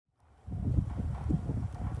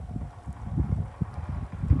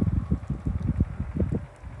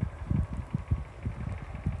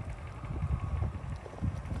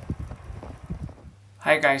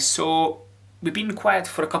Hi guys, so we've been quiet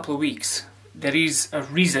for a couple of weeks. There is a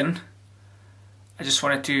reason. I just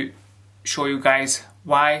wanted to show you guys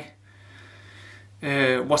why,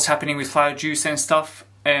 what's happening with Flower Joos and stuff,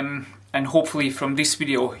 and hopefully from this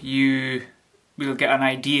video you will get an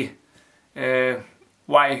idea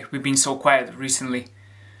why we've been so quiet recently.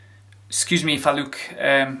 Excuse me if I look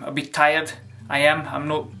a bit tired. I'm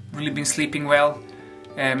not really been sleeping well,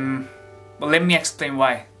 but let me explain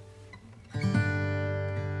why.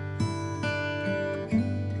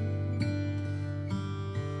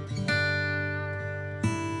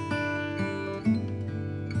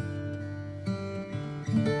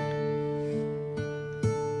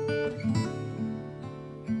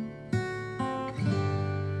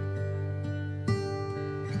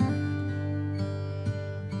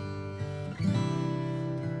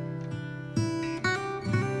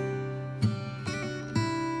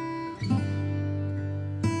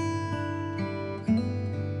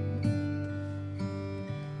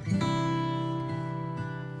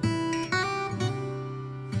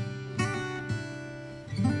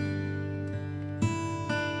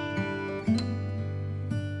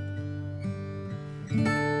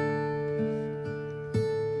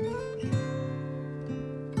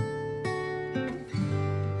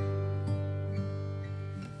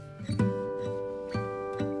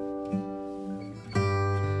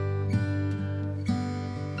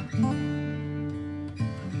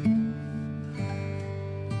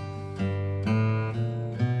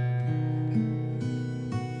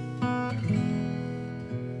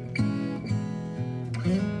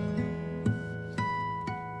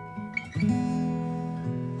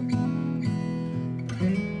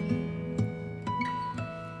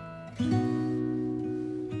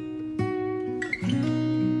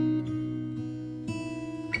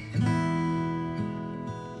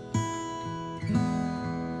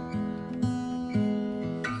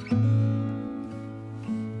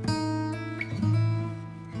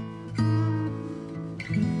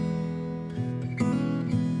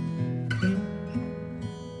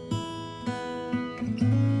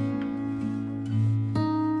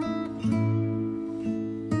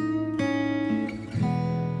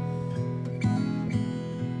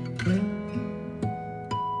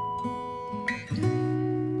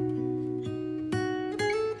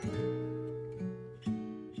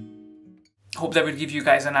 Hope that will give you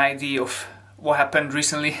guys an idea of what happened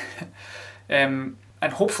recently. And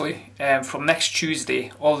hopefully from next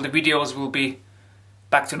Tuesday all the videos will be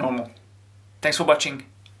back to normal. Thanks for watching.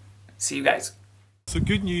 See you guys. So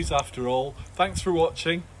good news after all. Thanks for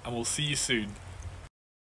watching and we'll see you soon.